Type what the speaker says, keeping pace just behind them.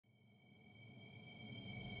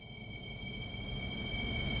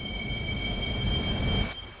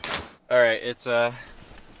Alright, it's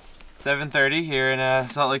 7:30 here in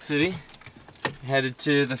Salt Lake City. Headed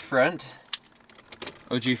to the front,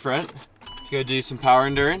 OG front. Go do some power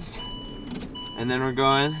endurance. And then we're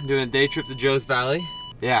doing a day trip to Joe's Valley.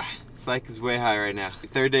 Yeah, psych is way high right now.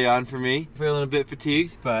 Third day on for me. Feeling a bit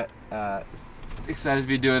fatigued, but excited to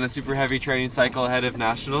be doing a super heavy training cycle ahead of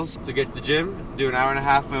nationals. So get to the gym, do an hour and a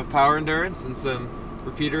half of power endurance and some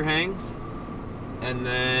repeater hangs, and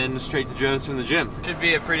then straight to Joe's from the gym. Should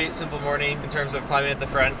be a pretty simple morning in terms of climbing at the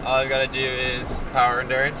front. All I've got to do is power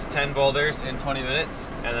endurance, 10 boulders in 20 minutes,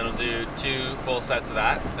 and then I'll do 2 full sets of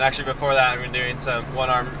that. And actually before that, I've been doing some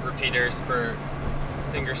one-arm repeaters for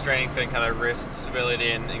finger strength and kind of wrist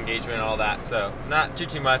stability and engagement and all that. So not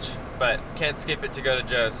too much, but can't skip it to go to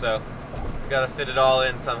Joe's, so gotta fit it all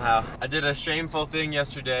in somehow. I did a shameful thing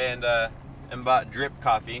yesterday and bought drip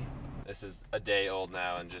coffee. This is a day old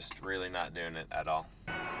now and just really not doing it at all.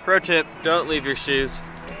 Pro tip, don't leave your shoes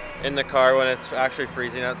in the car when it's actually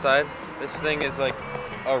freezing outside. This thing is like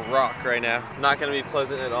a rock right now. Not gonna be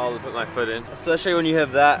pleasant at all to put my foot in, especially when you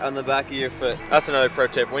have that on the back of your foot. That's another pro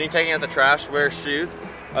tip. When you're taking out the trash, wear shoes.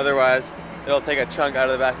 Otherwise, it'll take a chunk out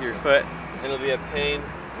of the back of your foot and it'll be a pain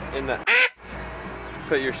in the ass to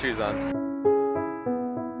put your shoes on.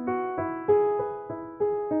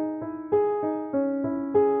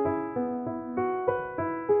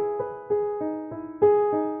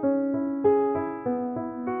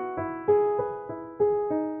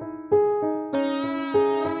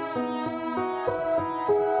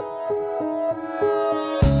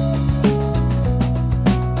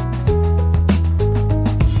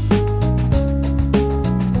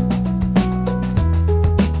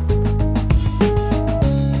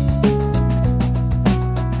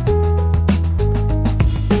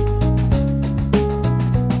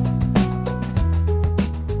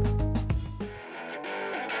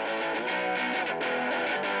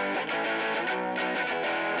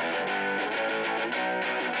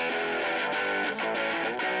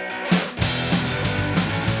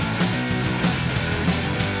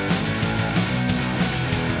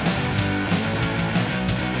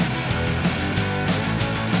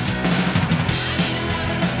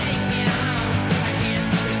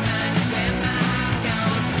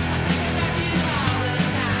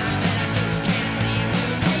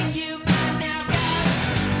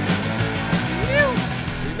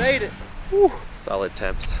 Made it. Woo. Solid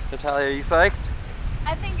temps. Natalia, are you psyched?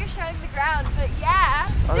 I think you're showing the ground, but yeah,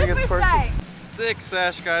 super psyched. Sick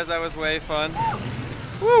sesh, guys. That was way fun.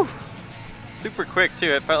 Woo! Super quick too.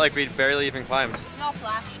 It felt like we barely even climbed. We all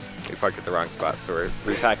flashed. We parked at the wrong spot, so we're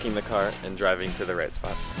repacking the car and driving to the right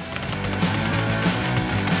spot.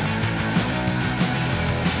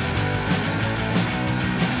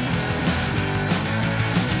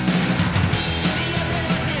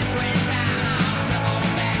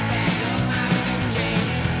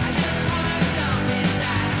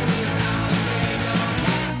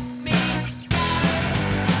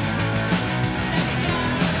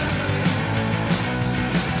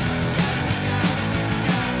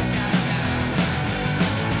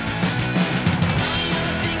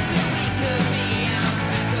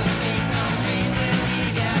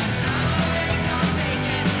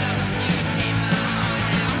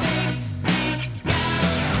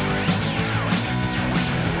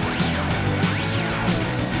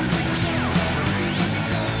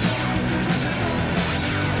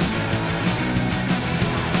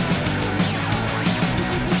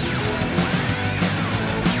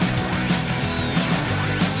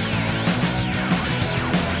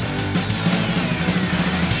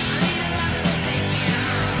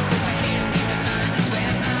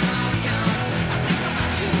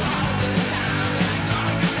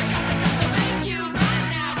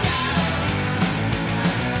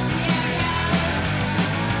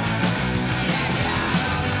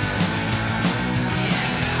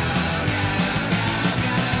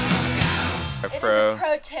 It is a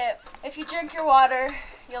pro tip. If you drink your water,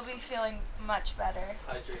 you'll be feeling much better.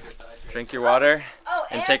 Drink your water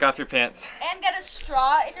and and take off your pants. And get a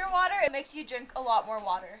straw in your water. It makes you drink a lot more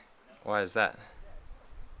water. Why is that?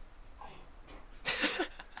 Because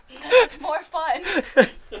it's more fun.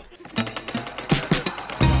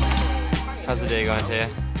 How's the day going, Taya?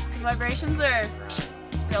 The vibrations are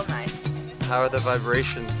real nice. How are the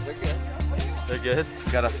vibrations? They're good. They're good?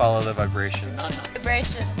 You gotta follow the vibrations.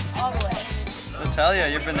 Vibrations all the way. Natalia,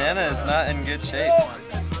 your banana is not in good shape.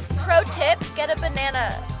 Pro tip, get a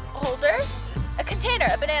banana holder. A container,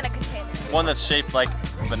 a banana container. One that's shaped like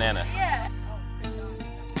a banana. Yeah.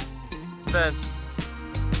 Ben.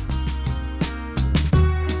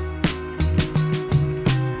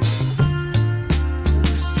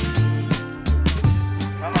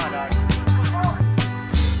 Come on, dog.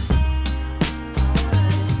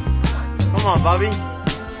 on, Bobby.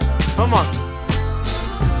 Come on.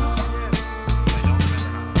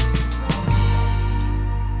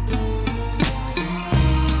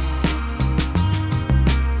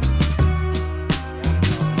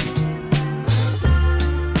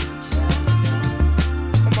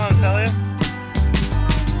 Come on, Natalia.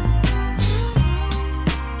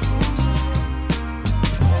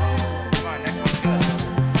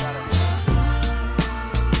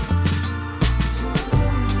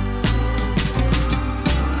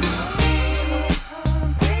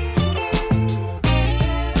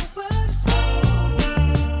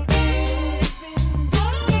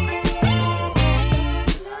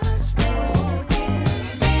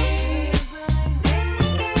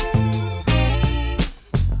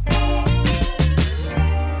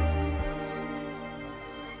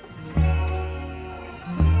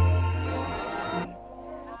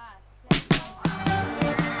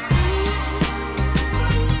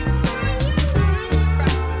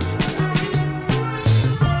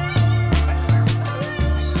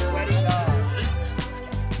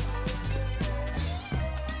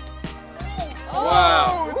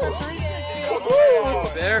 Wow.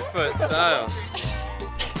 Barefoot style.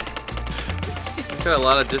 We've got a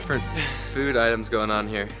lot of different food items going on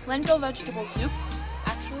here. Lentil vegetable soup,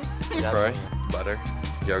 actually. Fry, butter,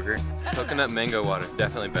 yogurt, coconut mango water.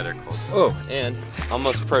 Definitely better cold. Oh, and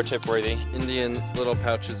almost pro tip worthy, Indian little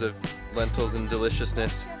pouches of lentils and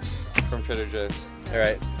deliciousness from Trader Joe's. All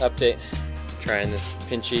right, update. Trying this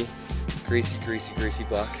pinchy, greasy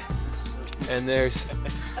block. And there's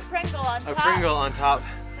A Pringle on top. a Pringle on top.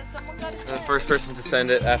 So someone got to And the first person to send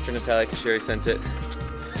it after Natalia, because she already sent it,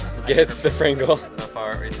 gets the Pringle. So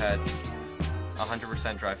far we've had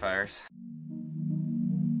 100% dry fires.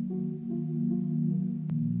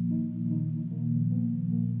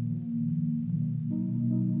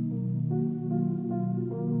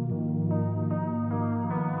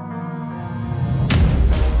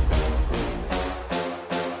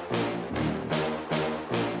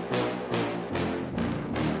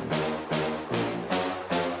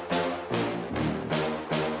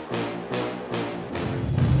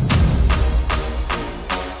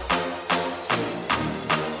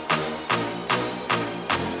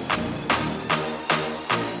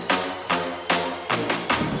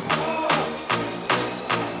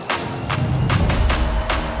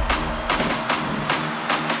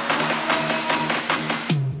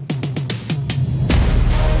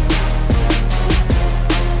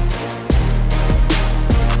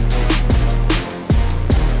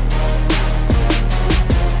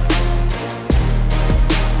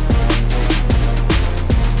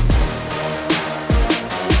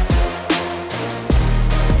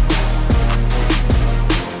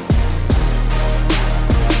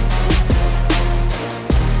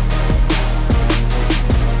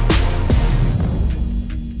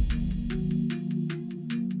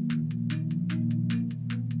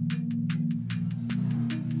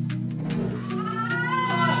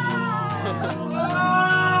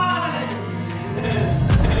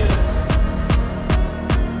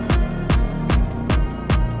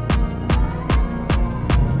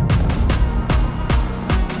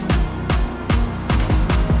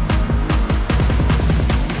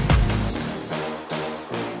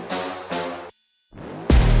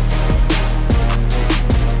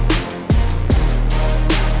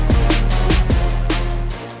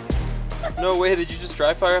 No way, did you just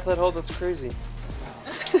dry fire off that hole? That's crazy.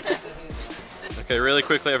 Okay, really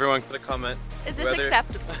quickly, everyone, put a comment. Is this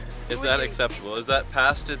acceptable? Is that acceptable? Is that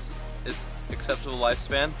past its acceptable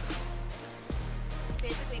lifespan?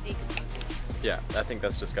 Basically decomposing. Yeah, I think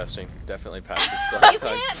that's disgusting. Definitely past its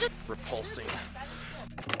lifetime. Repulsing.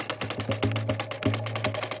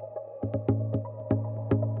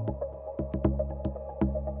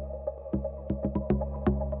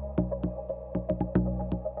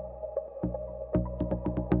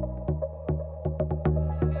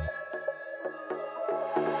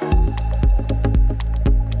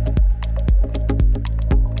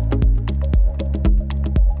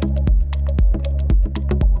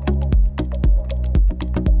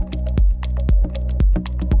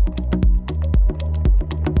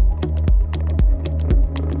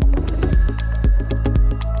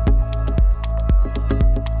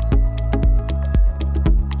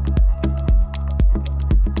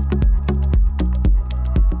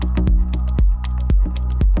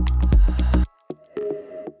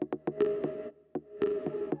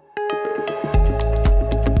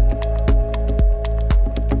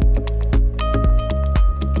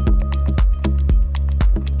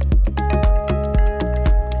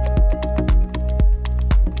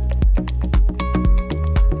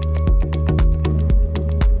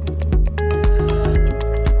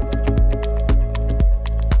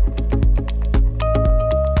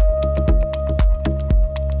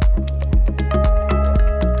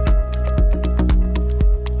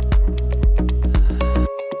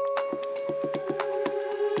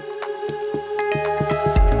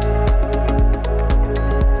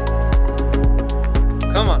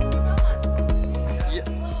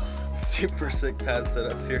 super sick pad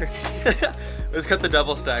setup here. We've got the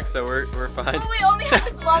double stack, so we're fine. Oh, we only had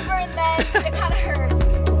the blubber and then it kind of hurt.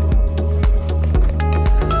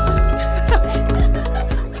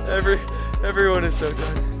 Everyone is so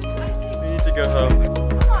done. We need to go home.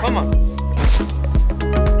 Come on.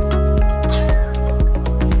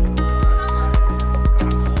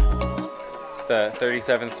 It's the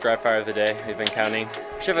 37th dry fire of the day. We've been counting.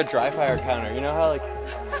 We should have a dry fire counter. You know how like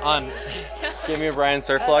on Jamie O'Brien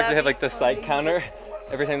surf vlogs they have like the psych counter?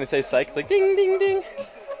 Every time they say psych, it's like ding ding ding.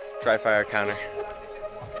 Dry fire counter.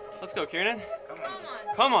 Let's go, Kieran.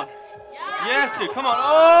 Come on. Yes, dude, come on.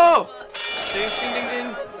 Oh! Ding ding ding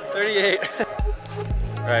ding. 38.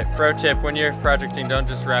 Alright, pro tip, when you're projecting, don't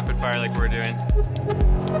just rapid fire like we're doing.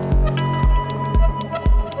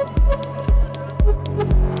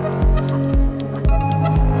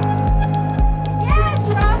 Yes,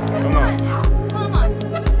 Ross, come on. Come on.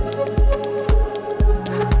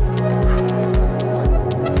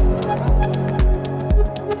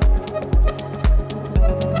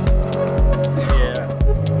 Yeah.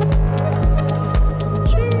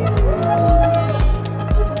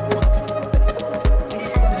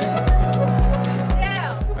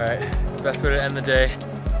 Alright, best way to end the day.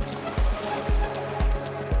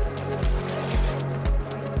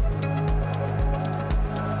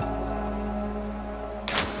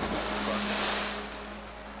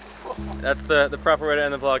 That's the proper way to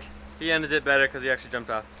end the vlog. He ended it better because he actually jumped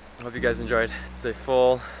off. I hope you guys enjoyed. It's a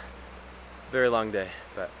full, very long day,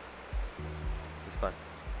 but it was fun.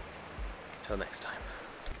 Until next time.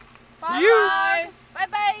 Bye.